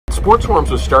Sports Forums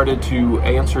was started to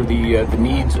answer the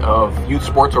needs of youth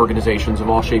sports organizations of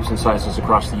all shapes and sizes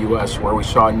across the U.S., where we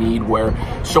saw a need where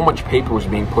so much paper was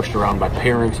being pushed around by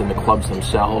parents and the clubs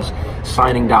themselves,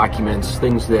 signing documents,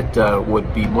 things that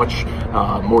would be much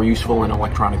more useful in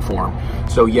electronic form.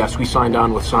 So yes, we signed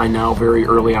on with SignNow very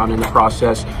early on in the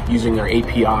process using their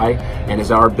API, and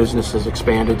as our business has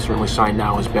expanded, certainly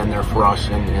SignNow has been there for us,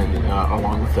 and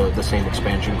along with the same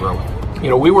expansion growth. You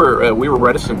know, we were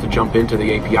reticent to jump into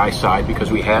the API side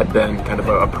because we had been kind of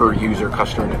a per user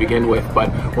customer to begin with. But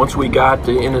once we got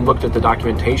in and looked at the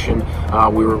documentation,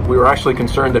 we were actually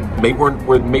concerned that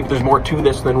maybe there's more to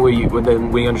this than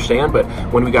we understand. But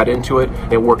when we got into it,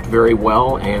 it worked very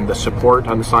well, and the support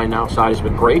on the SignNow side has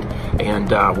been great.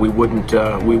 And we wouldn't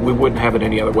have it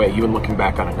any other way, even looking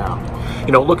back on it now.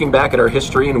 You know, looking back at our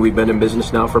history, and we've been in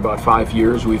business now for about 5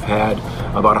 years, we've had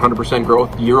about 100%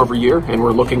 growth year over year, and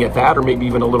we're looking at that, or maybe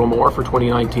even a little more for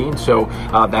 2019. So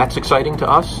that's exciting to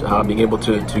us, being able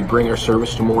to bring our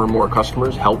service to more and more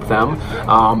customers, help them.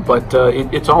 But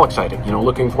it's all exciting, you know,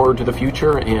 looking forward to the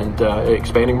future and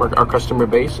expanding our customer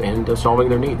base and solving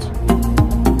their needs.